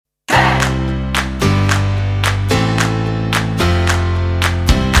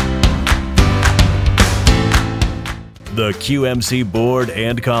The QMC Board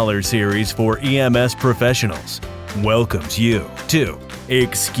and Collar Series for EMS professionals welcomes you to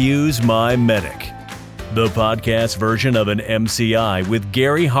Excuse My Medic, the podcast version of an MCI with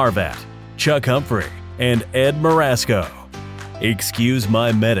Gary Harvat, Chuck Humphrey, and Ed Marasco. Excuse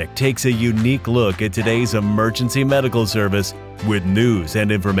My Medic takes a unique look at today's emergency medical service with news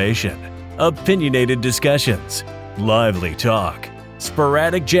and information, opinionated discussions, lively talk,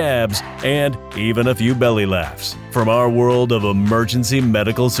 sporadic jabs, and even a few belly laughs from our world of emergency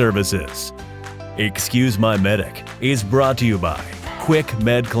medical services. Excuse My Medic is brought to you by Quick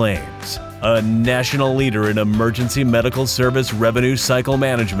Med Claims, a national leader in emergency medical service revenue cycle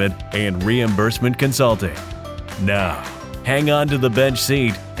management and reimbursement consulting. Now, hang on to the bench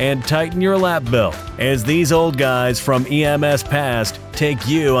seat and tighten your lap belt as these old guys from EMS past take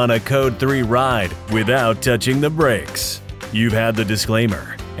you on a Code 3 ride without touching the brakes. You've had the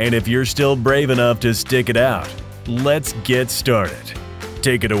disclaimer, and if you're still brave enough to stick it out, let's get started.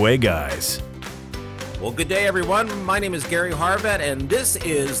 Take it away, guys. Well, good day, everyone. My name is Gary Harvat, and this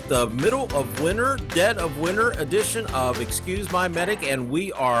is the middle of winter, dead of winter edition of Excuse My Medic, and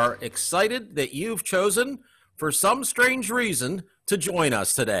we are excited that you've chosen, for some strange reason, to join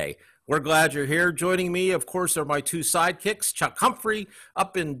us today. We're glad you're here. Joining me, of course, are my two sidekicks, Chuck Humphrey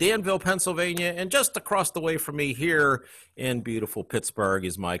up in Danville, Pennsylvania, and just across the way from me here in beautiful Pittsburgh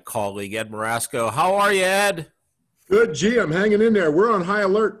is my colleague, Ed Marasco. How are you, Ed? Good, G. I'm hanging in there. We're on high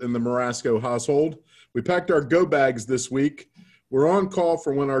alert in the Marasco household. We packed our go bags this week. We're on call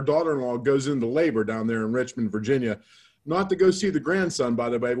for when our daughter-in-law goes into labor down there in Richmond, Virginia. Not to go see the grandson, by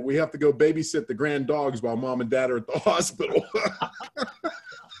the way, but we have to go babysit the grand dogs while mom and dad are at the hospital.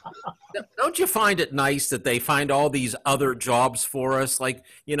 Don't you find it nice that they find all these other jobs for us? Like,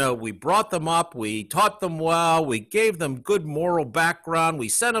 you know, we brought them up, we taught them well, we gave them good moral background, we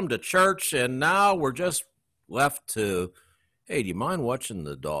sent them to church, and now we're just left to, hey, do you mind watching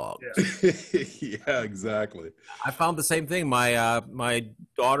the dog? Yeah, exactly. I found the same thing. My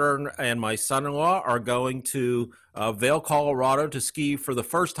daughter and my son-in-law are going to Vail, Colorado to ski for the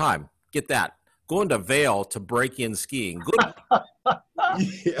first time. Get that. Going to Vail to break in skiing. Good.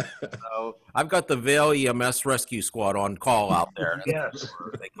 Yeah. So I've got the Vail EMS rescue squad on call out there. Yes.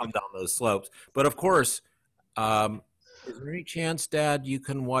 They come down those slopes. But of course, is there any chance, Dad, you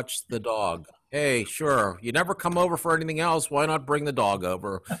can watch the dog? Hey, sure. You never come over for anything else. Why not bring the dog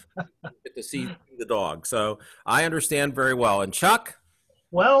over? Get to see the dog. So I understand very well. And Chuck?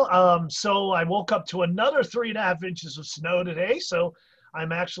 Well, so I woke up to another 3.5 inches of snow today. So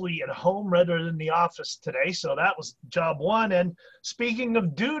I'm actually at home rather than the office today. So that was job one. And speaking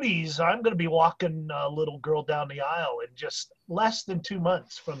of duties, I'm going to be walking a little girl down the aisle in just less than 2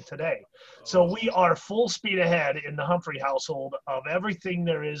 months from today. So we are full speed ahead in the Humphrey household of everything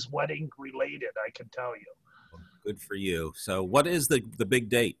there is wedding related, I can tell you. Good for you. So what is the big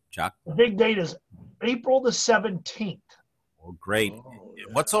date, Chuck? The big date is April the 17th. Well, great.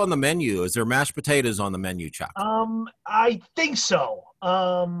 What's on the menu? Is there mashed potatoes on the menu, Chuck? I think so.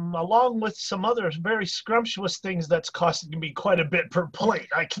 Along with some other very scrumptious things that's costing me quite a bit per plate.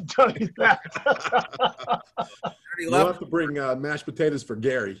 I can tell you that. You'll have to bring mashed potatoes for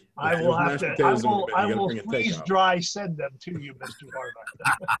Gary. I will have to. I will freeze dry send them to you, Mr.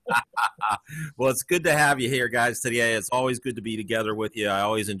 Harvat. Well, it's good to have you here, guys, today. It's always good to be together with you. I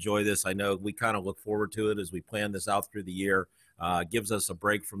always enjoy this. I know we kind of look forward to it as we plan this out through the year. Gives us a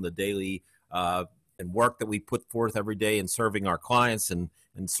break from the daily and work that we put forth every day in serving our clients and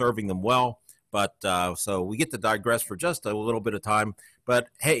serving them well. But so we get to digress for just a little bit of time. But,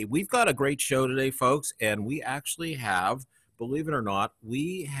 hey, we've got a great show today, folks, and we actually have, believe it or not,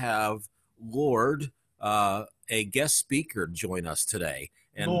 we have lured a guest speaker to join us today.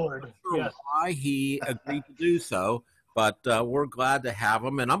 And Lord, I'm not sure yes. why he agreed to do so, but we're glad to have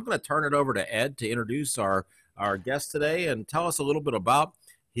him. And I'm going to turn it over to Ed to introduce our guest today and tell us a little bit about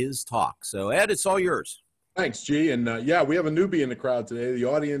his talk. So, Ed, it's all yours. Thanks, G. And yeah, we have a newbie in the crowd today. The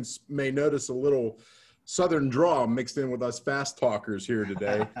audience may notice a little Southern draw mixed in with us fast talkers here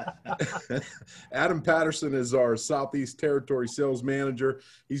today. Adam Patterson is our Southeast Territory Sales Manager.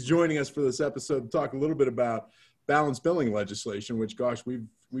 He's joining us for this episode to talk a little bit about balanced billing legislation, which, gosh, we've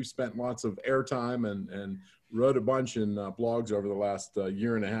spent lots of airtime and wrote a bunch in blogs over the last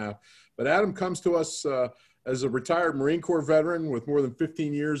year and a half. But Adam comes to us as a retired Marine Corps veteran with more than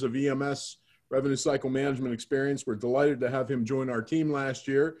 15 years of EMS revenue cycle management experience. We're delighted to have him join our team last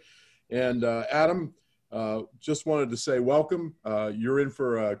year. And Adam, just wanted to say welcome. You're in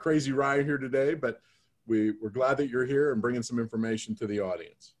for a crazy ride here today, but we're glad that you're here and bringing some information to the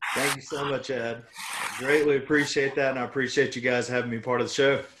audience. Thank you so much, Ed. Greatly appreciate that, and I appreciate you guys having me part of the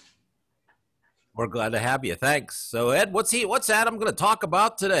show. We're glad to have you. Thanks. So, Ed, what's Adam going to talk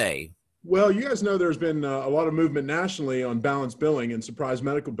about today? Well, you guys know there's been a lot of movement nationally on balance billing and surprise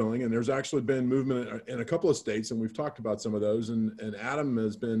medical billing, and there's actually been movement in a couple of states, and we've talked about some of those. And Adam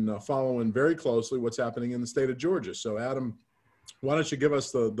has been following very closely what's happening in the state of Georgia. So, Adam, why don't you give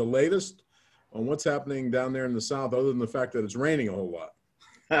us the latest on what's happening down there in the South, other than the fact that it's raining a whole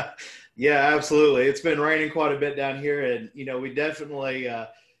lot? Yeah, absolutely. It's been raining quite a bit down here, and we definitely.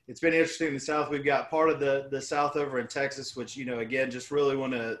 It's been interesting in the South. We've got part of the South over in Texas, which, again, just really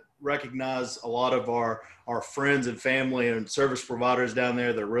want to recognize a lot of our friends and family and service providers down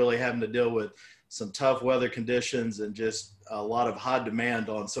there that are really having to deal with some tough weather conditions and just a lot of high demand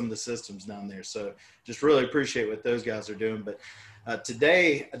on some of the systems down there. So just really appreciate what those guys are doing. But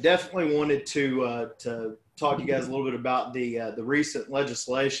today, I definitely wanted to talk to you guys a little bit about the recent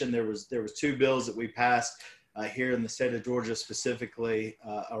legislation. There was two bills that we passed here in the state of Georgia, specifically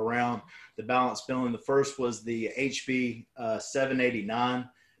around the balance billing. The first was the HB 789,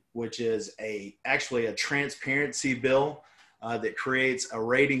 which is actually a transparency bill that creates a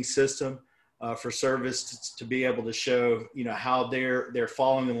rating system for service to be able to show, how they're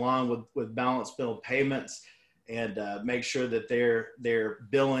falling in line with balance bill payments, and make sure that they're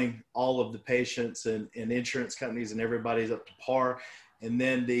billing all of the patients and insurance companies and everybody's up to par. And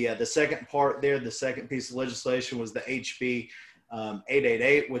then the second part there, the second piece of legislation, was the HB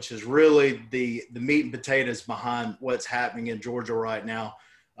 888, which is really the meat and potatoes behind what's happening in Georgia right now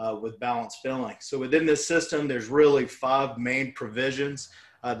with balance billing. So within this system, there's really 5 main provisions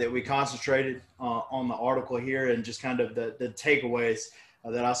that we concentrated on the article here, and just kind of the takeaways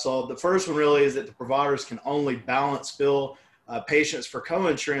that I saw. The first one really is that the providers can only balance bill patients for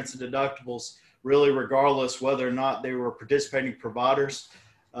coinsurance and deductibles, really regardless whether or not they were participating providers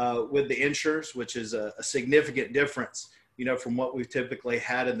with the insurers, which is a significant difference, from what we've typically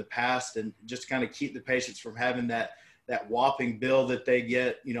had in the past, and just kind of keep the patients from having that whopping bill that they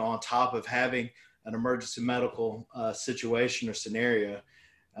get, on top of having an emergency medical situation or scenario.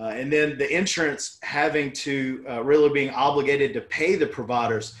 And then the insurance having to really being obligated to pay the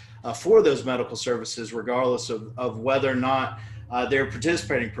providers for those medical services, regardless of whether or not they're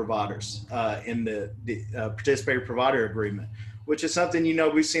participating providers in the participating provider agreement, which is something,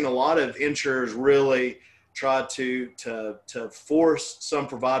 we've seen a lot of insurers really try to force some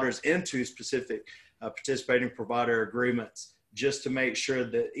providers into specific participating provider agreements, just to make sure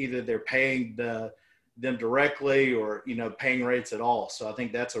that either they're paying them directly or, paying rates at all. So I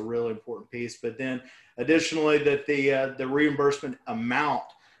think that's a really important piece. But then additionally, that the reimbursement amount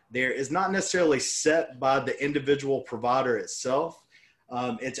there is not necessarily set by the individual provider itself.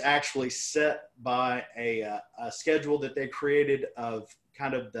 It's actually set by a schedule that they created of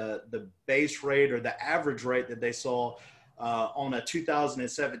kind of the base rate or the average rate that they saw on a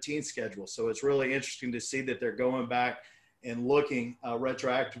 2017 schedule. So it's really interesting to see that they're going back and looking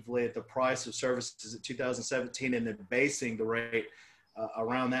retroactively at the price of services in 2017 and then basing the rate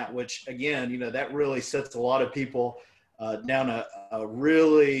around that, which again, that really sets a lot of people down a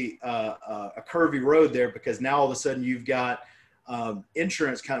really a curvy road there, because now all of a sudden you've got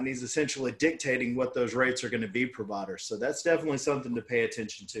insurance companies essentially dictating what those rates are going to be providers. So that's definitely something to pay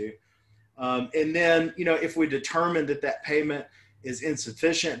attention to. And then, if we determine that payment is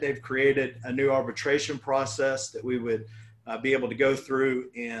insufficient, they've created a new arbitration process that we would be able to go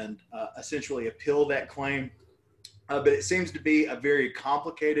through and essentially appeal that claim. But it seems to be a very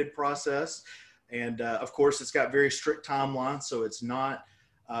complicated process. And of course, it's got very strict timelines, so it's not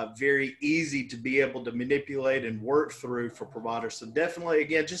very easy to be able to manipulate and work through for providers. So definitely,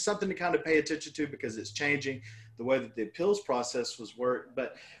 again, just something to kind of pay attention to, because it's changing the way that the appeals process was worked.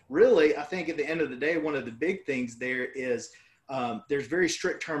 But really, I think at the end of the day, one of the big things there is there's very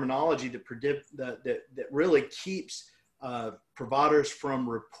strict terminology that really keeps providers from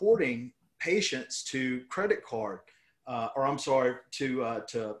reporting patients to credit card. To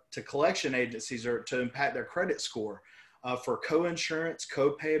collection agencies, or to impact their credit score for co-insurance,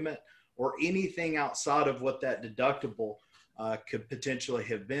 co-payment, or anything outside of what that deductible could potentially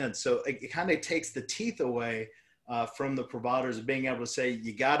have been. So it kind of takes the teeth away from the providers of being able to say,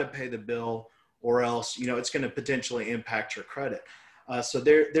 you got to pay the bill, or else, it's going to potentially impact your credit. So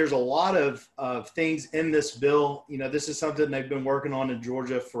there's a lot of things in this bill. This is something they've been working on in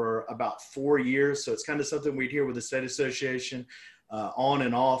Georgia for about 4 years. So it's kind of something we'd hear with the state association on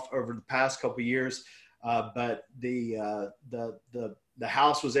and off over the past couple of years. But the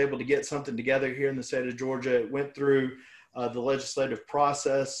House was able to get something together here in the state of Georgia. It went through the legislative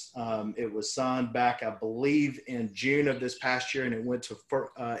process. It was signed back, I believe, in June of this past year, and it went to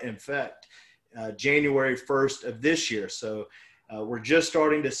in effect January 1st of this year. So We're just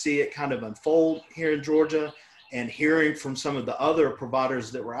starting to see it kind of unfold here in Georgia and hearing from some of the other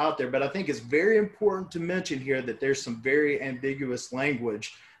providers that were out there. But I think it's very important to mention here that there's some very ambiguous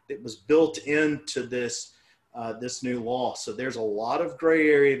language that was built into this new law. So there's a lot of gray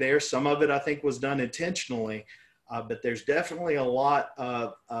area there. Some of it I think was done intentionally, but there's definitely a lot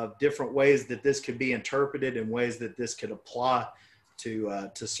of different ways that this could be interpreted and ways that this could apply to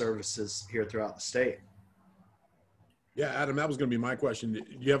services here throughout the state. Yeah, Adam, that was going to be my question. Do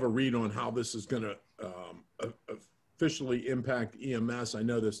you have a read on how this is going to officially impact EMS? I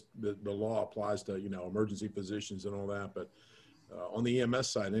know the law applies to, emergency physicians and all that, but on the EMS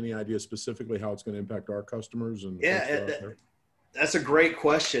side, any idea specifically how it's going to impact our customers? And that's a great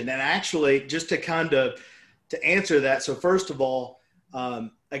question. And actually, just to answer that, so first of all,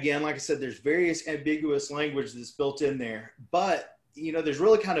 again, like I said, there's various ambiguous language that's built in there, but there's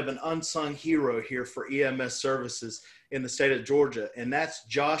really kind of an unsung hero here for EMS services in the state of Georgia, and that's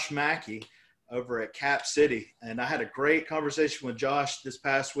Josh Mackey over at Cap City. And I had a great conversation with Josh this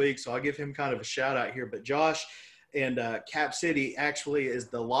past week, so I'll give him kind of a shout out here. But Josh and Cap City actually is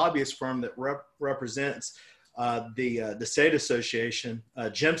the lobbyist firm that represents the state association,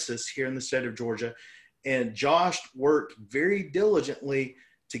 GEMSIS, here in the state of Georgia. And Josh worked very diligently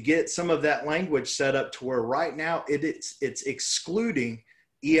to get some of that language set up to where right now it's excluding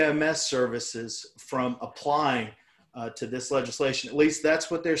EMS services from applying to this legislation. At least that's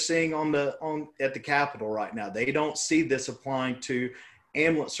what they're seeing at the Capitol right now. They don't see this applying to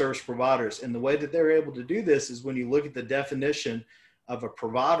ambulance service providers. And the way that they're able to do this is when you look at the definition of a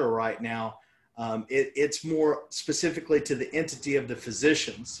provider right now, it's more specifically to the entity of the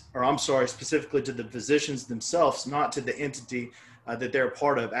physicians, specifically to the physicians themselves, not to the entity that they're a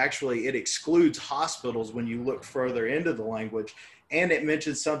part of. Actually, it excludes hospitals when you look further into the language, and it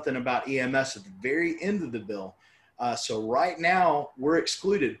mentions something about EMS at the very end of the bill. So right now we're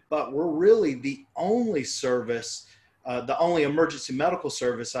excluded, but we're really the only service, the only emergency medical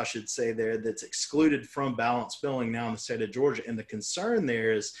service, I should say there, that's excluded from balance billing now in the state of Georgia. And the concern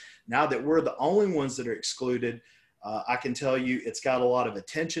there is now that we're the only ones that are excluded, I can tell you it's got a lot of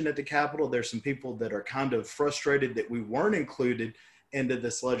attention at the Capitol. There's some people that are kind of frustrated that we weren't included into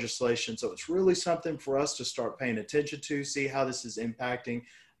this legislation. So it's really something for us to start paying attention to, see how this is impacting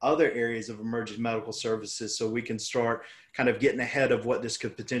other areas of emergency medical services, so we can start kind of getting ahead of what this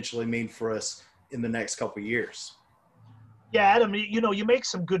could potentially mean for us in the next couple of years. Yeah, Adam, you make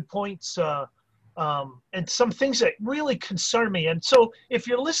some good points and some things that really concern me. And so if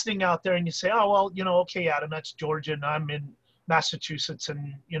you're listening out there and you say, oh, well, okay, Adam, that's Georgia and I'm in Massachusetts,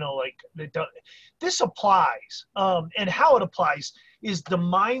 and, this applies. And how it applies is the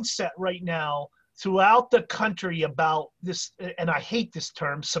mindset right now throughout the country about this, and I hate this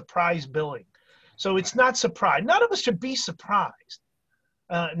term, surprise billing. So it's not surprise. None of us should be surprised.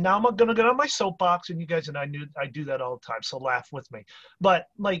 Now I'm going to get on my soapbox, and you guys, and I do that all the time, so laugh with me. But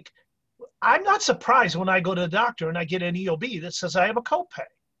I'm not surprised when I go to the doctor and I get an EOB that says I have a copay.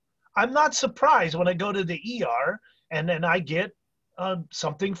 I'm not surprised when I go to the ER and then I get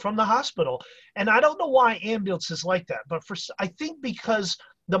something from the hospital. And I don't know why ambulance is like that, but I think because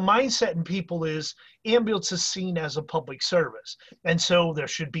the mindset in people is ambulance is seen as a public service. And so there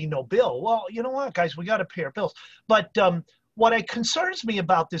should be no bill. Well, you know what, guys, we got to pay our bills. But what concerns me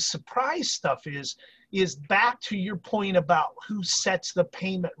about this surprise stuff is back to your point about who sets the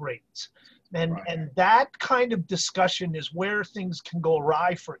payment rates. And, right. And that kind of discussion is where things can go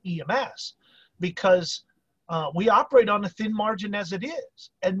awry for EMS, because we operate on a thin margin as it is.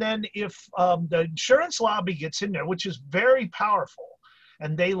 And then if the insurance lobby gets in there, which is very powerful,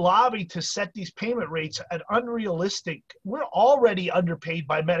 and they lobby to set these payment rates at unrealistic, we're already underpaid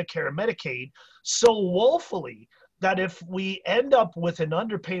by Medicare and Medicaid so woefully that if we end up with an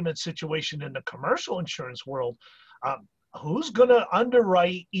underpayment situation in the commercial insurance world, who's going to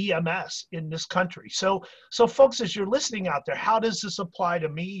underwrite EMS in this country? So folks, as you're listening out there, how does this apply to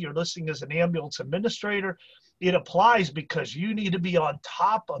me? You're listening as an ambulance administrator. It applies because you need to be on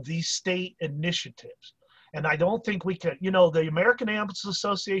top of these state initiatives. And I don't think we can, the American Ambulance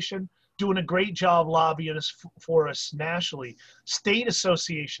Association doing a great job lobbying for us nationally. State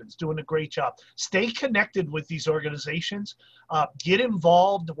associations doing a great job. Stay connected with these organizations. Get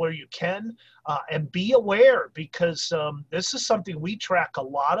involved where you can, and be aware, because this is something we track a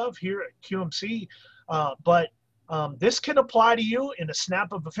lot of here at QMC. But this can apply to you in a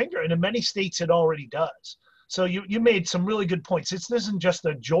snap of a finger, and in many states it already does. So you made some really good points. This isn't just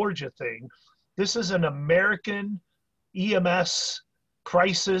a Georgia thing. This is an American EMS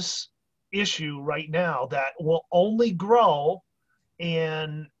crisis issue right now that will only grow.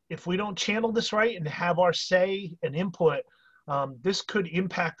 And if we don't channel this right and have our say and input, this could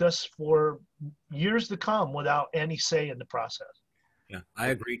impact us for years to come without any say in the process. Yeah, I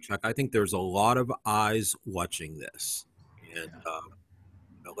agree, Chuck. I think there's a lot of eyes watching this, and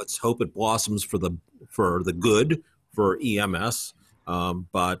let's hope it blossoms for the good for EMS.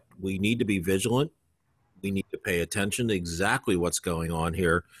 But we need to be vigilant. We need to pay attention to exactly what's going on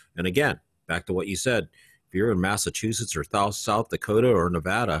here. And again, back to what you said, if you're in Massachusetts or South Dakota or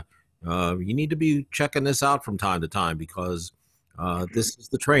Nevada, you need to be checking this out from time to time, because this is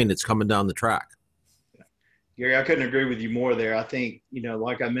the train that's coming down the track. Gary, I couldn't agree with you more there. I think,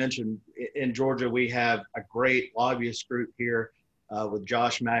 like I mentioned, in Georgia, we have a great lobbyist group here with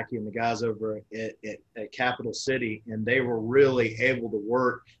Josh Mackey and the guys over at Capital City, and they were really able to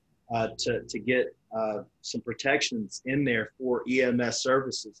work to get some protections in there for EMS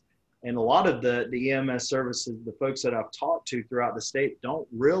services. And a lot of the EMS services, the folks that I've talked to throughout the state, don't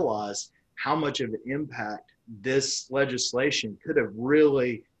realize how much of an impact this legislation could have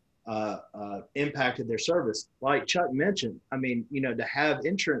really impacted their service. Like Chuck mentioned, I mean, to have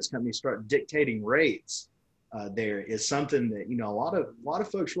insurance companies start dictating rates there is something that, a lot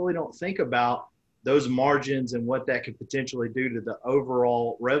of folks really don't think about, those margins and what that could potentially do to the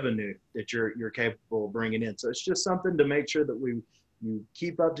overall revenue that you're capable of bringing in. So it's just something to make sure that you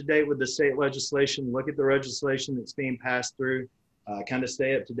keep up to date with the state legislation, look at the legislation that's being passed through, kind of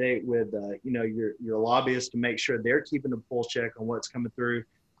stay up to date with, your lobbyists to make sure they're keeping a pulse check on what's coming through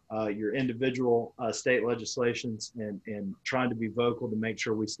your individual state legislations, and trying to be vocal to make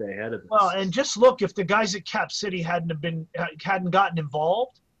sure we stay ahead of this. Well, and just look, if the guys at Cap City hadn't gotten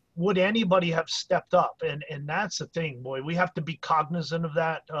involved, would anybody have stepped up? And that's the thing, boy. We have to be cognizant of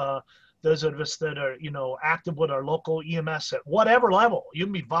that. Those of us that are, active with our local EMS at whatever level, you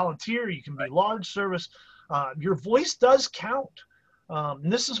can be volunteer, you can be large service, your voice does count.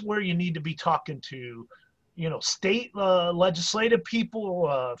 And this is where you need to be talking to, state legislative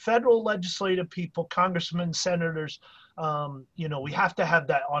people, federal legislative people, congressmen, senators. We have to have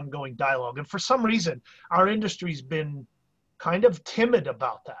that ongoing dialogue. And for some reason, our industry's been kind of timid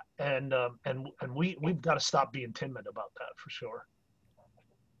about that. And we've got to stop being timid about that for sure.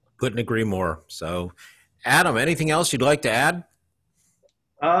 Couldn't agree more. So, Adam, anything else you'd like to add?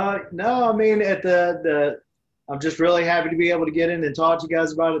 No, I mean, I'm just really happy to be able to get in and talk to you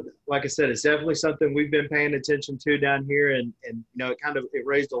guys about it. Like I said, it's definitely something we've been paying attention to down here, and it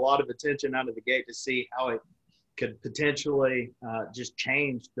raised a lot of attention out of the gate to see how it could potentially just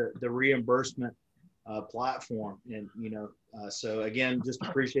change the reimbursement platform. And so again, just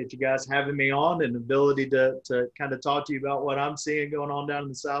appreciate you guys having me on, and the ability to kind of talk to you about what I'm seeing going on down in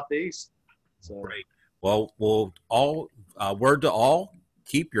the Southeast. So great. Well, we'll all word to all,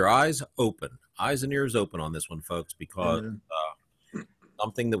 keep your eyes and ears open on this one, folks, because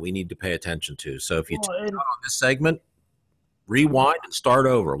something that we need to pay attention to. So if you tune out on this segment, rewind and start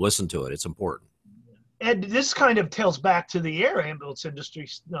over. Listen to it. It's important. And this kind of tails back to the air ambulance industry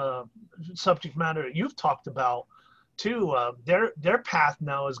subject matter that you've talked about too. Their path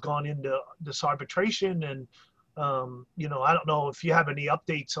now has gone into this arbitration, and I don't know if you have any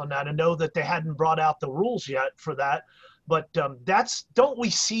updates on that. I know that they hadn't brought out the rules yet for that, but don't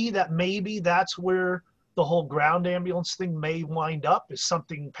we see that maybe that's where the whole ground ambulance thing may wind up, is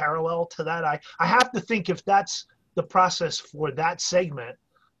something parallel to that? I have to think if that's the process for that segment,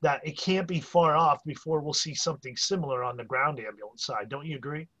 that it can't be far off before we'll see something similar on the ground ambulance side. Don't you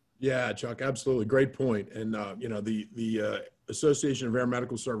agree? Yeah, Chuck, absolutely. Great point. And, the Association of Air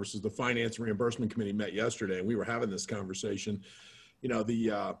Medical Services, the Finance and Reimbursement Committee met yesterday, and we were having this conversation.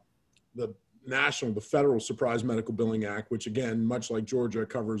 The Federal Surprise Medical Billing Act, which again, much like Georgia,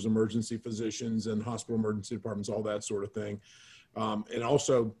 covers emergency physicians and hospital emergency departments, all that sort of thing. And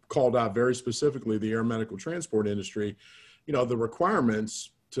also called out very specifically the air medical transport industry. The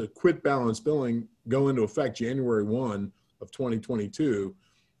requirements to quit balance billing go into effect January 1 of 2022.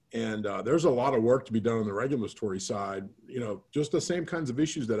 And there's a lot of work to be done on the regulatory side, just the same kinds of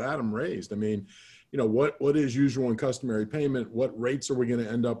issues that Adam raised. I mean, what is usual and customary payment? What rates are we going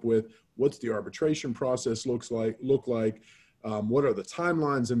to end up with? What's the arbitration process look like? What are the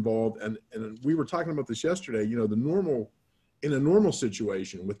timelines involved? And we were talking about this yesterday, in a normal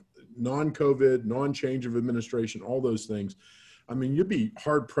situation with non-COVID, non-change of administration, all those things, I mean, you'd be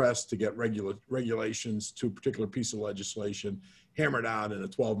hard pressed to get regulations to a particular piece of legislation hammered out in a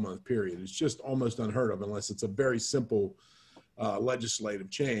 12-month period. It's just almost unheard of unless it's a very simple legislative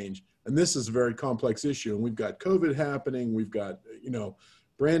change. And this is a very complex issue. And we've got COVID happening. We've got,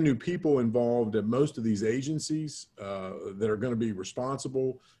 brand new people involved at most of these agencies that are going to be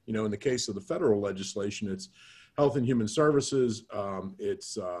responsible. In the case of the federal legislation, it's Health and Human Services.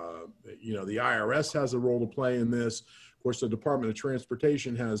 It's you know, the IRS has a role to play in this. Of course, the Department of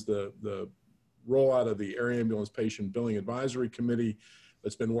Transportation has the rollout of the Air Ambulance Patient Billing Advisory Committee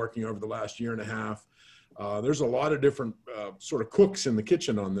that's been working over the last year and a half. There's a lot of different sort of cooks in the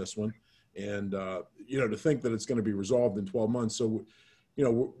kitchen on this one. And, you know, to think that it's going to be resolved in 12 months. So, you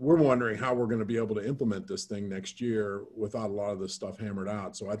know, we're wondering how we're going to be able to implement this thing next year without a lot of this stuff hammered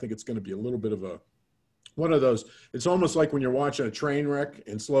out. So I think it's going to be a little bit of one of those, it's almost like when you're watching a train wreck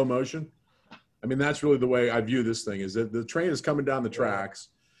in slow motion. I mean, that's really the way I view this thing, is that the train is coming down the tracks.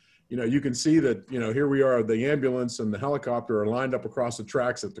 You know, you can see that, you know, here we are, the ambulance and the helicopter are lined up across the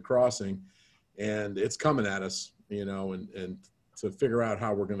tracks at the crossing, and it's coming at us, you know, and to figure out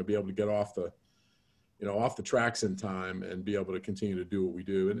how we're going to be able to get off the, you know, off the tracks in time and be able to continue to do what we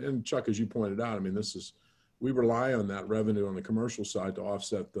do. And Chuck, as you pointed out, I mean, we rely on that revenue on the commercial side to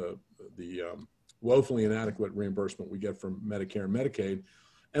offset the woefully inadequate reimbursement we get from Medicare and Medicaid.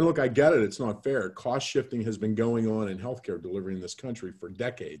 And look, I get it. It's not fair. Cost shifting has been going on in healthcare delivery in this country for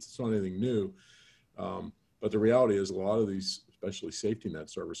decades. It's not anything new. But the reality is a lot of these, especially safety net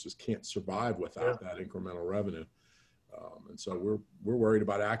services, can't survive without that incremental revenue. And so we're worried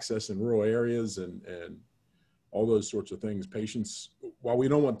about access in rural areas and all those sorts of things. Patients, while we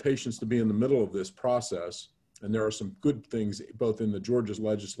don't want patients to be in the middle of this process, and there are some good things both in the Georgia's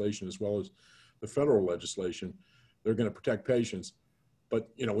legislation as well as the federal legislation, they're going to protect patients. But,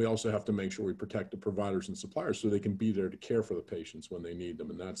 you know, we also have to make sure we protect the providers and suppliers so they can be there to care for the patients when they need them.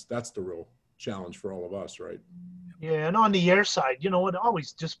 And that's the real challenge for all of us, right? Yeah, and on the air side, you know, what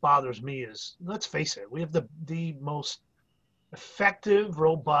always just bothers me is, let's face it, we have the most effective,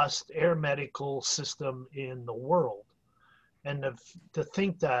 robust air medical system in the world. And to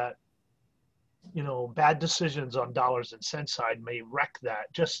think that, you know, bad decisions on dollars and cents side may wreck that,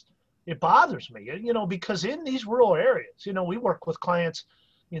 it bothers me, you know, because in these rural areas, you know, we work with clients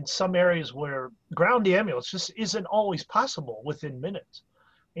in some areas where ground ambulance just isn't always possible within minutes.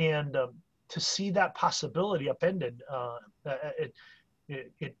 And to see that possibility upended,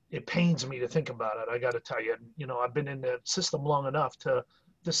 it pains me to think about it. I got to tell you, you know, I've been in the system long enough to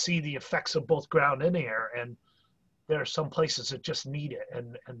see the effects of both ground and air, and there are some places that just need it.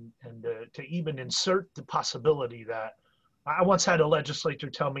 And to even insert the possibility that, I once had a legislator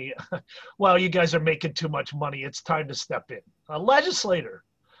tell me, well, you guys are making too much money. It's time to step in. A legislator,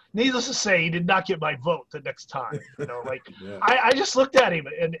 needless to say, he did not get my vote the next time. You know, like yeah. I just looked at him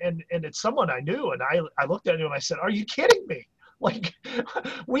and it's someone I knew. And I looked at him and I said, are you kidding me? Like,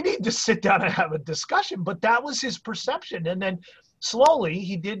 we need to sit down and have a discussion. But that was his perception. And then slowly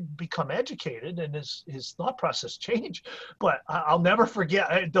he did become educated and his thought process changed. But I'll never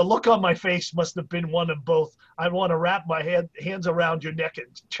forget, the look on my face must have been one of both, I want to wrap my hands around your neck and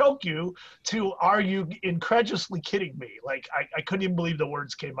choke you, to, are you incredulously kidding me? Like, I couldn't even believe the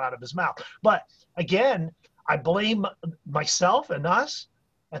words came out of his mouth. But again, I blame myself and us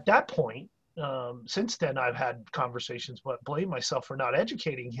at that point. Since then, I've had conversations, but blame myself for not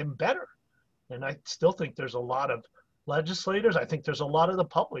educating him better. And I still think there's a lot of legislators, I think there's a lot of the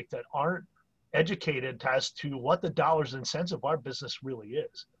public that aren't educated as to what the dollars and cents of our business really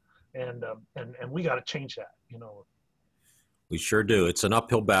is. And we got to change that, you know. We sure do. It's an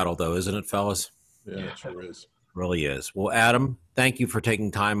uphill battle, though, isn't it, fellas? Yeah, it sure is. Really is. Well, Adam, thank you for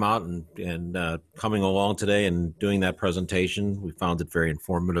taking time out and coming along today and doing that presentation. We found it very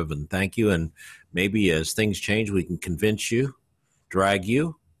informative, and thank you. And maybe as things change, we can convince you, drag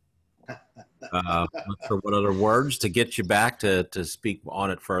you, not sure what other words, to get you back to speak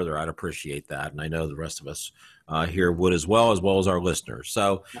on it further. I'd appreciate that. And I know the rest of us here would as well as our listeners.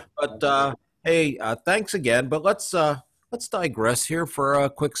 So, but hey, thanks again. But let's digress here for a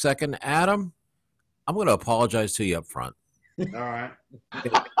quick second. Adam, I'm going to apologize to you up front. All right.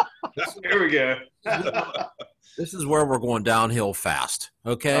 Here we go. This is where we're going downhill fast.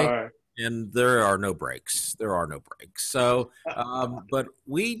 Okay. All right. And there are no breaks. So, but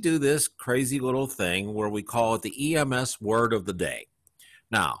we do this crazy little thing where we call it the EMS word of the day.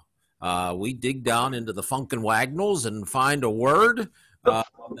 Now, we dig down into the Funkin' Wagnalls and find a word.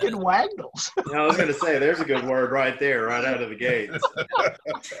 Funkin' Wagnalls. I was going to say, there's a good word right there, right out of the gates.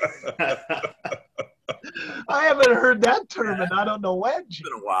 I haven't heard that term in I don't know when. It's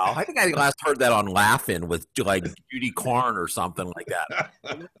been a while. I think I last heard that on Laugh-In with like Judy Carn or something like that.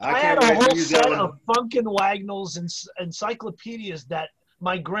 I had a whole set of Funkin' Wagnalls and encyclopedias that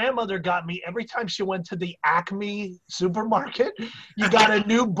my grandmother got me every time she went to the Acme supermarket. You got a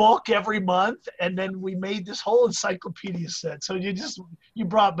new book every month, and then we made this whole encyclopedia set. So you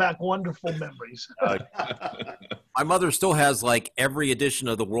brought back wonderful memories. My mother still has like every edition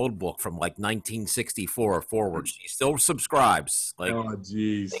of the World Book from like 1964 forward. She still subscribes. Like, Oh,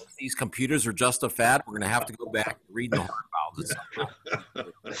 geez. thinks these computers are just a fad. We're going to have to go back and read the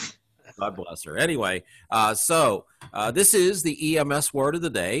hardbound. God bless her. Anyway, so this is the EMS word of the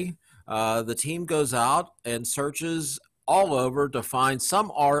day. The team goes out and searches all over to find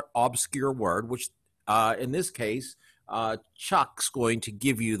some obscure word, which in this case, Chuck's going to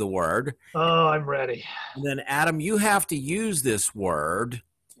give you the word. Oh, I'm ready. And then, Adam, you have to use this word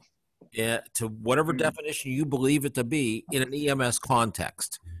to whatever definition you believe it to be in an EMS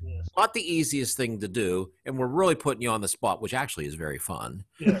context. Yes. Not the easiest thing to do, and we're really putting you on the spot, which actually is very fun.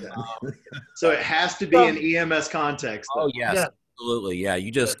 Yeah. So it has to be an EMS context. Though. Oh, yes. Yeah. Absolutely, yeah.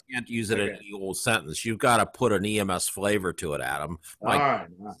 You just can't use it in Okay. any old sentence. You've got to put an EMS flavor to it, Adam. All right.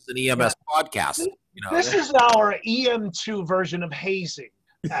 It's an EMS podcast. You know, This is our EM2 version of hazing.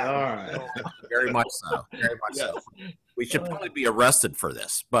 All right. very much so. Very much so. We should probably be arrested for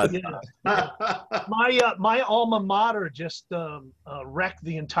this, but Yeah. My alma mater just wrecked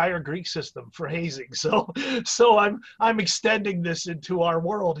the entire Greek system for hazing. So I'm extending this into our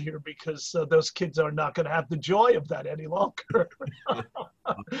world here because those kids are not going to have the joy of that any longer.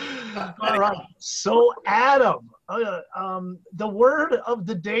 All right. So Adam, the word of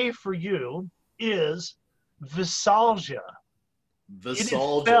the day for you is Visalgia. It is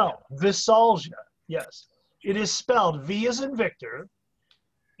spelled Visalgia. Yes. It is spelled V as in Victor,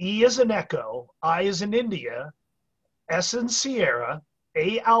 E as in Echo, I as in India, S in Sierra,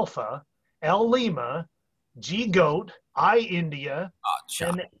 A Alpha, L Lima, G Goat, I India, Chuck,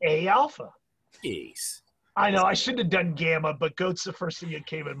 and A Alpha. jeez. I know I should have done Gamma, but Goat's the first thing that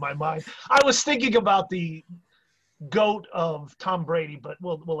came in my mind. I was thinking about the goat of Tom Brady, but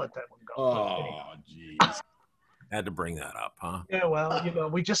we'll let that one go. Oh, geez. Had to bring that up, huh? Yeah, well,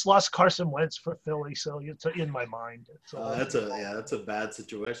 we just lost Carson Wentz for Philly, so it's in my mind. That's a bad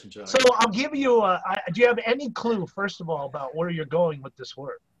situation, Chuck. So I'll give you. Do you have any clue, first of all, about where you're going with this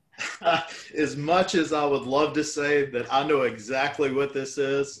word? As much as I would love to say that I know exactly what this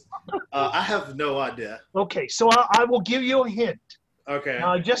is, I have no idea. Okay, so I will give you a hint. Okay.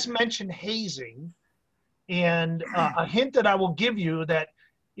 I just mentioned hazing, and a hint that I will give you that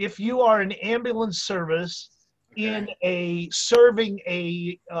if you are an ambulance service in serving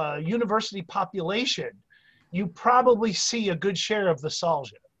a university population, you probably see a good share of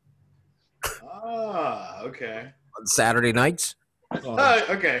Visalgia. Ah, okay. On Saturday nights?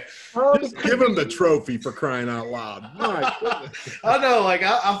 Okay. Give him the trophy for crying out loud. My goodness. I know, like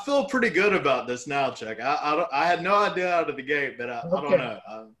I feel pretty good about this now, Chuck. I had no idea out of the gate, but I don't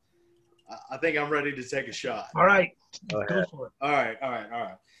know. I think I'm ready to take a shot. All right, go for it. All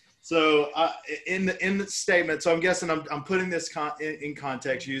right. So in the statement, so I'm guessing I'm putting this in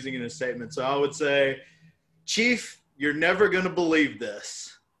context using it in a statement. So I would say, Chief, you're never going to believe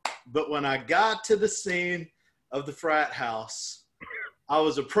this, but when I got to the scene of the frat house, I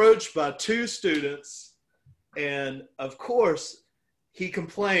was approached by two students, and of course, he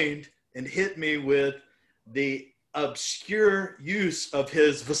complained and hit me with the obscure use of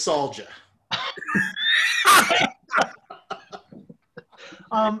his Visalgia.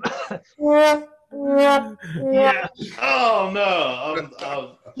 Yeah. Oh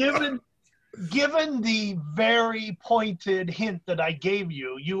no! Given the very pointed hint that I gave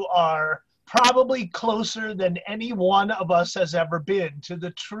you, you are probably closer than any one of us has ever been to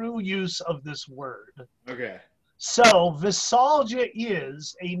the true use of this word. Okay. So Visalgia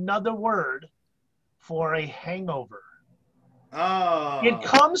is another word for a hangover. Oh. It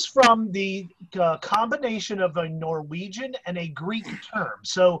comes from the combination of a Norwegian and a Greek term.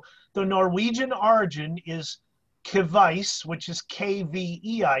 So the Norwegian origin is kveis, which is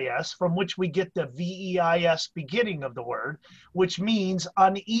Kveis, from which we get the Veis beginning of the word, which means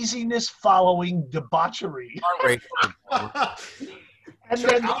uneasiness following debauchery. And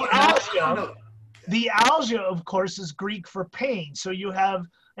then the algia, of course, is Greek for pain. So you have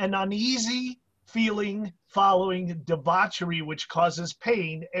an uneasy feeling following debauchery, which causes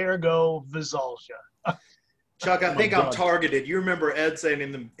pain, ergo Visalgia. Chuck, I think I'm targeted. You remember Ed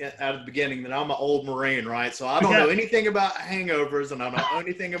saying at the beginning that I'm an old Marine, right? So I don't know anything about hangovers and I don't know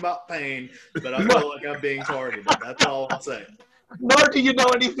anything about pain, but I feel like I'm being targeted. That's all I'm saying. Nor do you know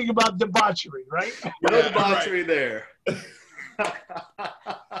anything about debauchery, right? No debauchery there.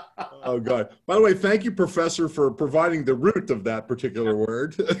 Oh, God. By the way, thank you, Professor, for providing the root of that particular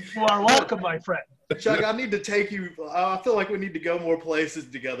word. You are welcome, my friend. Chuck, I need to take you. I feel like we need to go more places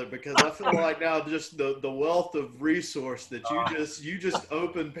together because I feel like now just the wealth of resource that you just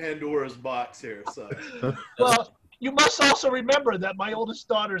opened Pandora's box here. So, Well, you must also remember that my oldest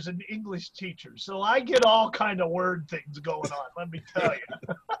daughter's an English teacher, so I get all kind of word things going on. Let me tell you.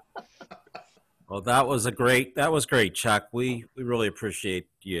 Well, that was great, Chuck. We really appreciate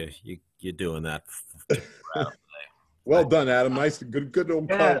you doing that. Well done, Adam. Nice, good old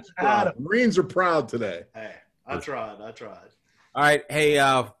call. Adam. Marines are proud today. Hey, I tried. All right, hey,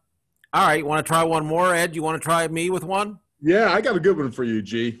 all right. You want to try one more, Ed? You want to try me with one? Yeah, I got a good one for you,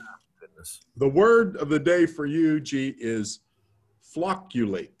 G. Goodness. The word of the day for you, G, is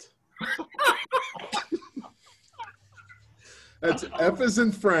flocculate. That's F as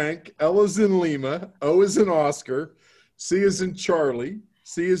in Frank, L as in Lima, O as in Oscar, C as in Charlie,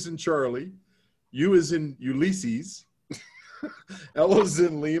 C as in Charlie, U as in Ulysses, L as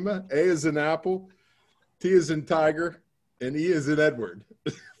in Lima, A as in Apple, T as in Tiger, and E as in Edward.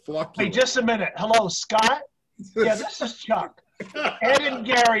 Flocculate. Hey, just a minute. Hello, Scott? Yeah, this is Chuck. Ed and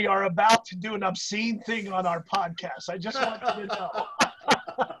Gary are about to do an obscene thing on our podcast. I just want you to know.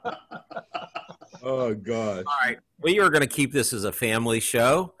 Oh, God. All right. We are going to keep this as a family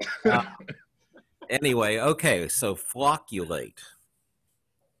show. Anyway, okay, so flocculate.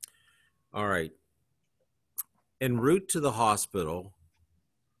 All right. En route to the hospital,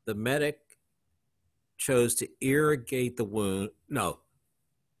 the medic chose to irrigate the wound. No.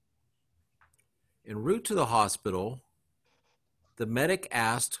 En route to the hospital, the medic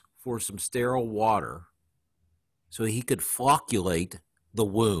asked for some sterile water so he could flocculate the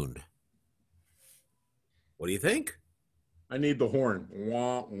wound. What do you think? I need the horn.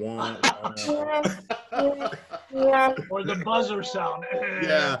 Wah, wah, wah. Or the buzzer sound.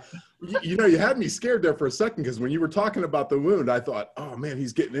 Yeah. You had me scared there for a second because when you were talking about the wound, I thought, oh, man,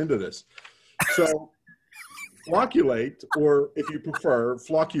 he's getting into this. So flocculate, or if you prefer,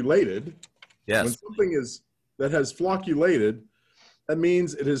 flocculated. Yes. When something that has flocculated, that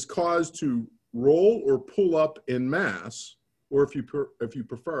means it is caused to roll or pull up in mass, or if you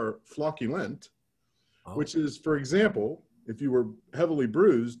prefer, flocculent, which is, for example, if you were heavily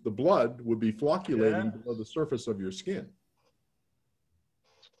bruised, the blood would be flocculating below the surface of your skin.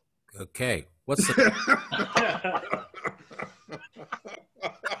 Okay. What's the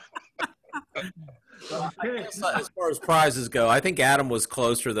as far as prizes go? I think Adam was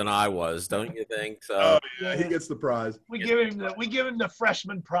closer than I was. Don't you think? So oh, yeah, he gets the prize. We give him the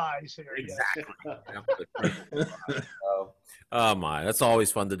freshman prize here. Exactly. Oh my, that's always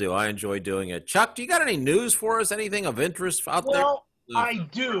fun to do. I enjoy doing it. Chuck, do you got any news for us? Anything of interest out there? Well, I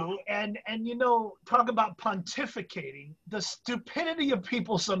do, and talk about pontificating. The stupidity of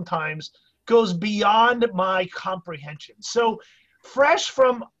people sometimes goes beyond my comprehension. So, fresh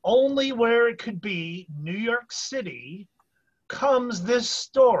from only where it could be, New York City, comes this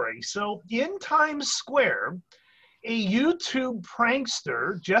story. So, in Times Square, a YouTube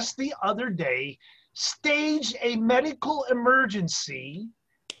prankster just the other day staged a medical emergency,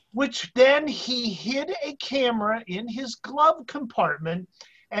 which then he hid a camera in his glove compartment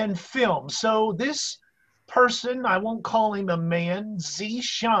and filmed. So this person, I won't call him a man,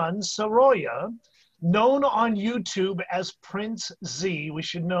 Zishan Soroya, known on YouTube as Prince Z, we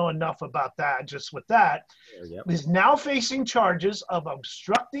should know enough about that just with that, is now facing charges of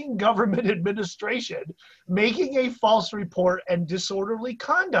obstructing government administration, making a false report, and disorderly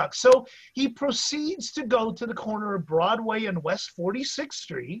conduct. So he proceeds to go to the corner of Broadway and West 46th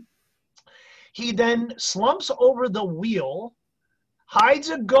Street. He then slumps over the wheel,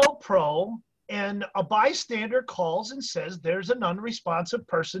 hides a GoPro, and a bystander calls and says there's an unresponsive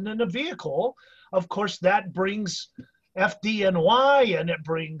person in a vehicle. Of course, that brings FDNY and it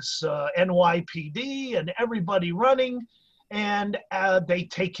brings NYPD and everybody running. And they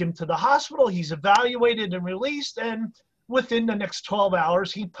take him to the hospital. He's evaluated and released. And within the next 12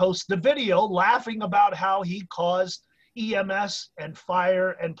 hours, he posts the video laughing about how he caused EMS and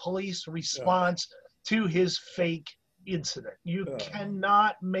fire and police response to his fake incident. You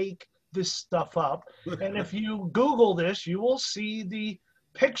cannot make this stuff up. And if you Google this, you will see the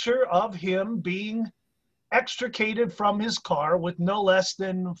picture of him being extricated from his car with no less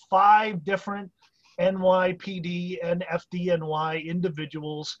than 5 different NYPD and FDNY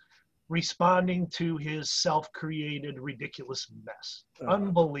individuals responding to his self-created ridiculous mess.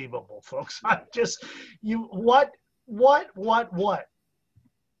 Unbelievable, folks. What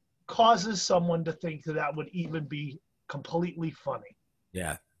causes someone to think that would even be completely funny?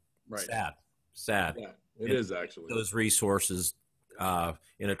 Yeah. Right. Sad. Yeah, it is actually. Those resources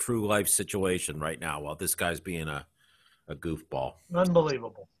in a true life situation right now while this guy's being a goofball.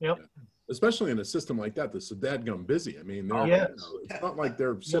 Unbelievable. Yep. Yeah. Especially in a system like that, that's so dadgum busy. I mean, it's not like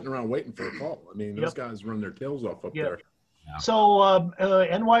they're sitting around waiting for a call. I mean, those guys run their tails off up there. Yeah. So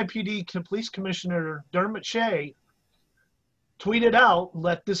NYPD Police Commissioner Dermot Shea tweet it out.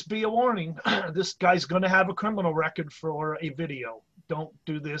 Let this be a warning. This guy's going to have a criminal record for a video. Don't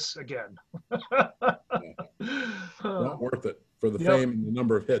do this again. Not worth it for the fame and the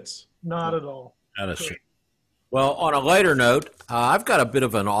number of hits. Not at all. That is true. Well, on a lighter note, I've got a bit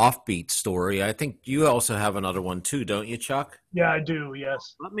of an offbeat story. I think you also have another one too, don't you, Chuck? Yeah, I do.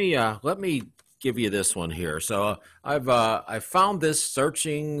 Yes. Let me give you this one here. So I found this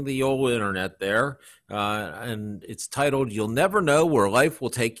searching the old internet there, and it's titled "You'll Never Know Where Life Will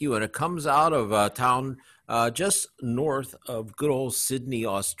Take You," and it comes out of a town just north of good old Sydney,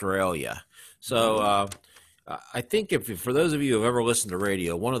 Australia. So I think if for those of you who have ever listened to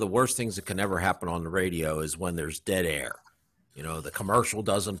radio, one of the worst things that can ever happen on the radio is when there's dead air. You know, the commercial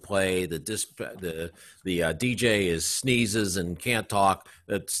doesn't play, the DJ sneezes and can't talk.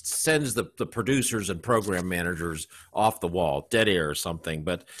 That sends the producers and program managers off the wall, dead air or something.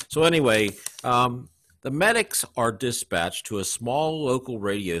 But so anyway, the medics are dispatched to a small local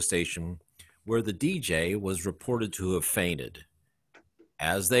radio station where the DJ was reported to have fainted.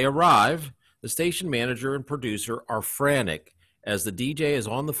 As they arrive, the station manager and producer are frantic as the DJ is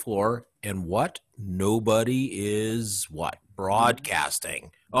on the floor and nobody is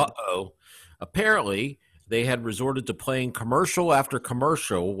broadcasting. Uh-oh. Apparently, they had resorted to playing commercial after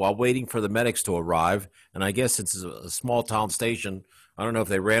commercial while waiting for the medics to arrive. And I guess it's a small town station. I don't know if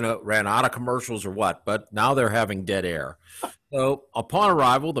they ran out of commercials or what, but now they're having dead air. So upon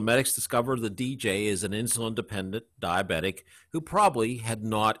arrival, the medics discover the DJ is an insulin-dependent diabetic who probably had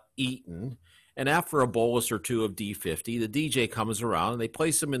not eaten. And after a bolus or two of D50, the DJ comes around and they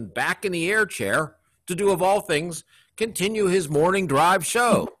place him back in the air chair to do, of all things, continue his morning drive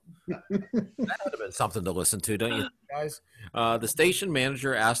show. That would have been something to listen to, don't you guys? The station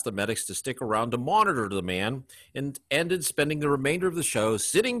manager asked the medics to stick around to monitor the man and ended spending the remainder of the show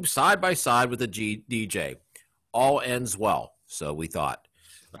sitting side by side with the DJ. All ends well, so we thought.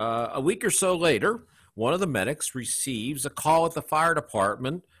 A week or so later, one of the medics receives a call at the fire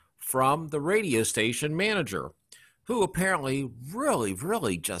department from the radio station manager, who apparently really,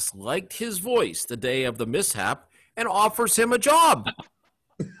 really just liked his voice the day of the mishap and offers him a job.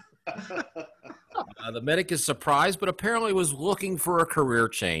 The medic is surprised, but apparently was looking for a career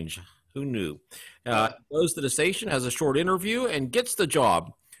change. Who knew? Goes to the station, has a short interview, and gets the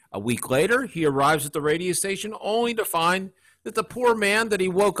job. A week later, he arrives at the radio station only to find that the poor man that he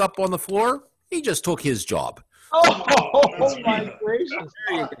woke up on the floor, he just took his job. Oh my gracious.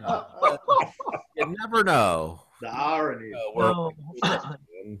 There you go. You never know. The irony.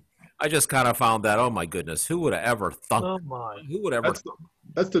 I just kind of found that, oh my goodness, who would have ever thought? Oh my. Who would ever?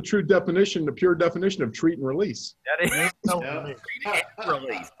 That's the true definition, the pure definition of treat and release. That is treat and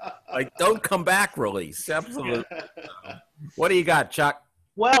release. Like, don't come back release. Absolutely. What do you got, Chuck?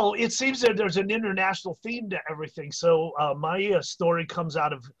 Well, it seems that there's an international theme to everything. So my story comes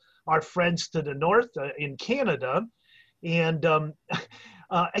out of our friends to the north in Canada. And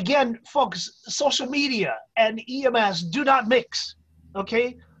again, folks, social media and EMS do not mix,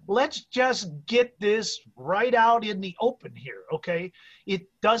 okay? Let's just get this right out in the open here, okay? It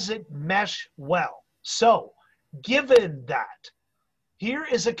doesn't mesh well. So given that, here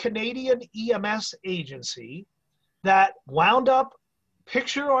is a Canadian EMS agency that wound up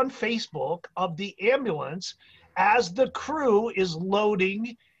picture on Facebook of the ambulance as the crew is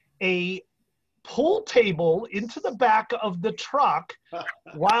loading a pool table into the back of the truck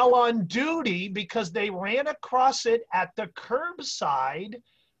while on duty because they ran across it at the curbside,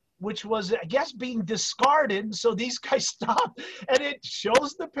 which was, I guess, being discarded. So these guys stopped, and it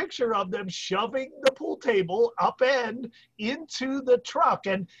shows the picture of them shoving the pool table upend into the truck.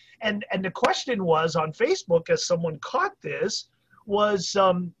 And the question was on Facebook, as someone caught this, was,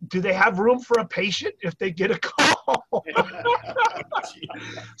 do they have room for a patient if they get a call?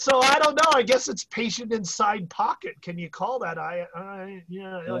 So I don't know. I guess it's patient inside pocket. Can you call that?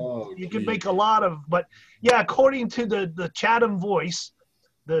 You can make a lot of, but yeah, according to the Chatham Voice,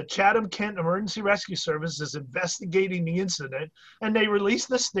 the Chatham-Kent Emergency Rescue Service is investigating the incident, and they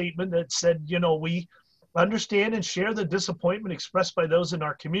released a statement that said, we understand and share the disappointment expressed by those in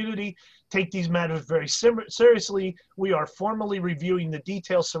our community. Take these matters very seriously. We are formally reviewing the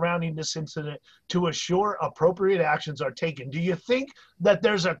details surrounding this incident to assure appropriate actions are taken. Do you think that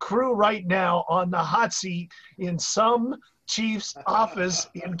there's a crew right now on the hot seat in some chief's office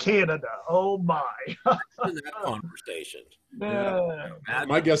in Canada? Oh my. That conversation.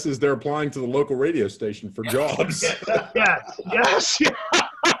 My guess is they're applying to the local radio station for jobs. Yes.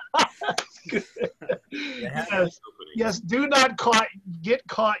 Yes, do not get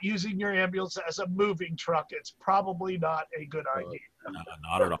caught using your ambulance as a moving truck. It's probably not a good idea. No,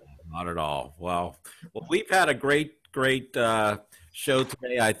 not at all. Not at all. Well, we've had a great great show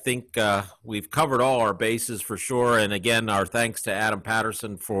today. I think we've covered all our bases for sure. And again, our thanks to Adam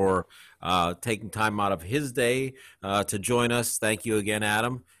Patterson for taking time out of his day to join us. Thank you again,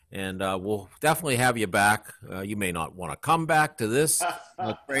 Adam. And we'll definitely have you back. You may not want to come back to this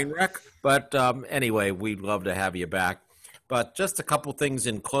train wreck, but anyway, we'd love to have you back. But just a couple things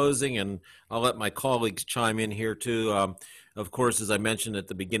in closing, and I'll let my colleagues chime in here too. Of course, as I mentioned at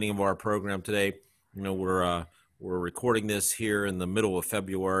the beginning of our program today, you know, we're recording this here in the middle of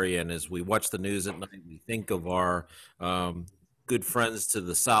February, and as we watch the news at night, we think of our good friends to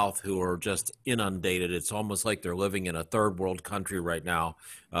the south who are just inundated. It's almost like they're living in a third world country right now,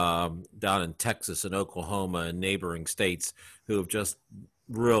 down in Texas and Oklahoma and neighboring states, who have just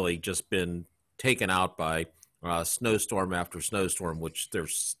really just been taken out by snowstorm after snowstorm, which they're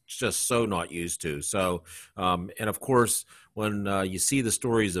just so not used to. So, and of course, when you see the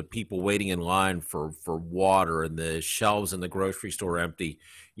stories of people waiting in line for water and the shelves in the grocery store empty,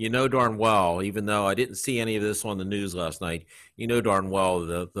 you know darn well, even though I didn't see any of this on the news last night, you know darn well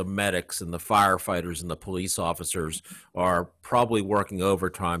the medics and the firefighters and the police officers are probably working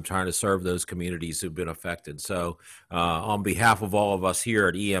overtime trying to serve those communities who've been affected. So on behalf of all of us here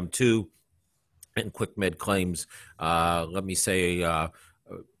at EM2 and Quick Med Claims, let me say,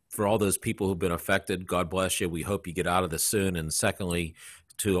 for all those people who've been affected, God bless you. We hope you get out of this soon. And secondly,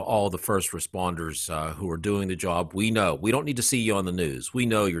 to all the first responders who are doing the job, we know we don't need to see you on the news. We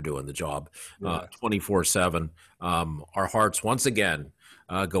know you're doing the job 24/7. Our hearts once again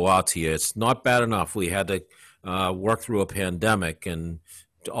go out to you. It's not bad enough we had to work through a pandemic and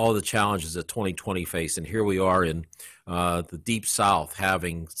all the challenges that 2020 faced, and here we are in the deep south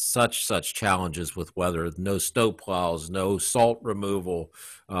having such challenges with weather. No snow plows, no salt removal,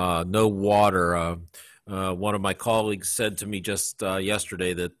 no water. One of my colleagues said to me just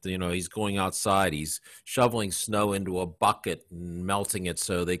yesterday that, you know, he's going outside, he's shoveling snow into a bucket and melting it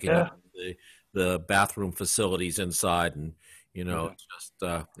so they can get the bathroom facilities inside. And you know, it's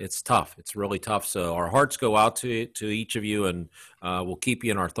just it's tough. It's really tough. So our hearts go out to each of you, and we'll keep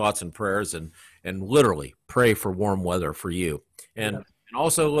you in our thoughts and prayers, and literally pray for warm weather for you, and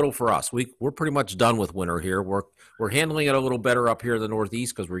also a little for us. We're pretty much done with winter here. We're handling it a little better up here in the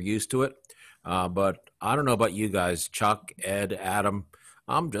Northeast because we're used to it. But I don't know about you guys, Chuck, Ed, Adam.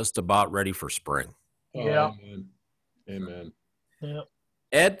 I'm just about ready for spring. Yeah. Amen. Yeah.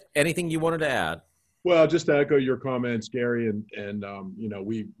 Ed, anything you wanted to add? Well, just to echo your comments, Gary, and you know,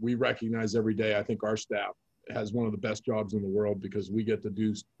 we recognize every day, I think our staff has one of the best jobs in the world because we get to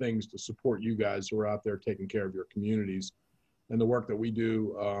do things to support you guys who are out there taking care of your communities. And the work that we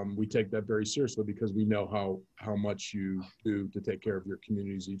do, we take that very seriously because we know how much you do to take care of your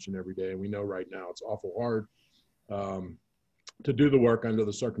communities each and every day. And we know right now it's awful hard to do the work under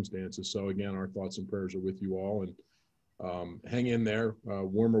the circumstances. So again, our thoughts and prayers are with you all, and hang in there.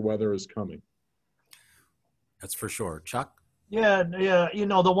 Warmer weather is coming. That's for sure. Chuck? Yeah. You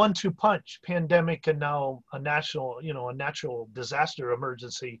know, the 1-2 punch, pandemic and now a natural disaster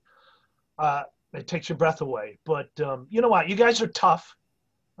emergency, it takes your breath away. But you know what? You guys are tough.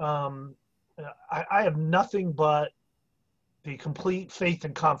 I have nothing but the complete faith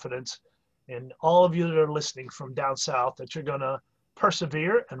and confidence in all of you that are listening from down south that you're going to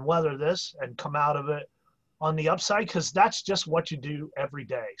persevere and weather this and come out of it on the upside, because that's just what you do every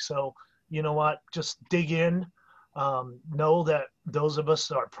day. So, you know what? Just dig in. Know that those of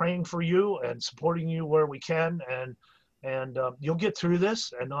us are praying for you and supporting you where we can, and you'll get through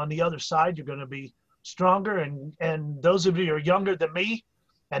this. And on the other side, you're going to be stronger. And those of you who are younger than me,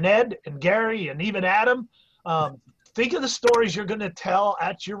 and Ed and Gary and even Adam, think of the stories you're going to tell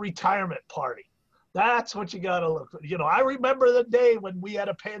at your retirement party. That's what you got to look. You know, I remember the day when we had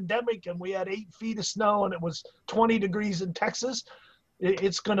a pandemic and we had 8 feet of snow and it was 20 degrees in Texas.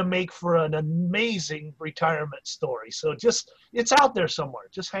 It's going to make for an amazing retirement story. So it's out there somewhere.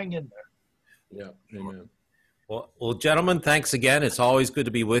 Just hang in there. Yeah. Amen. Well, gentlemen, thanks again. It's always good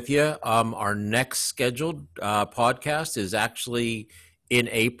to be with you. Our next scheduled podcast is actually in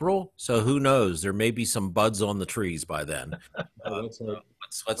April. So who knows? There may be some buds on the trees by then.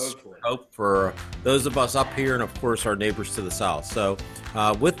 Let's hope for those of us up here and, of course, our neighbors to the south. So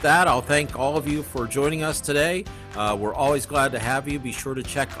with that, I'll thank all of you for joining us today. We're always glad to have you. Be sure to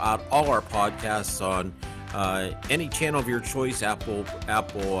check out all our podcasts on any channel of your choice, Apple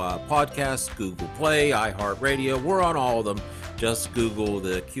Podcasts, Google Play, iHeartRadio. We're on all of them. Just Google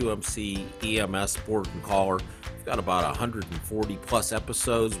the QMC EMS Sport and Caller. We've got about 140 plus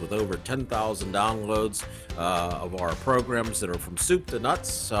episodes with over 10,000 downloads of our programs that are from soup to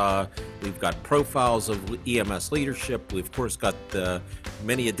nuts. We've got profiles of EMS leadership. We've, of course, got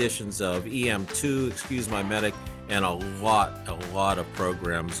many editions of EM2, Excuse My Medic, and a lot of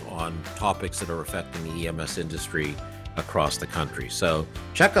programs on topics that are affecting the EMS industry across the country. So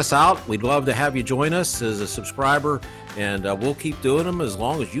check us out. We'd love to have you join us as a subscriber, and we'll keep doing them as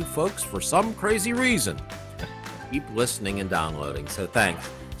long as you folks, for some crazy reason, keep listening and downloading. So thanks.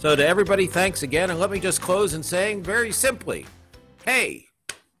 So to everybody, thanks again. And let me just close in saying very simply, hey,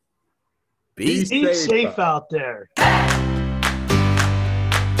 be safe out there.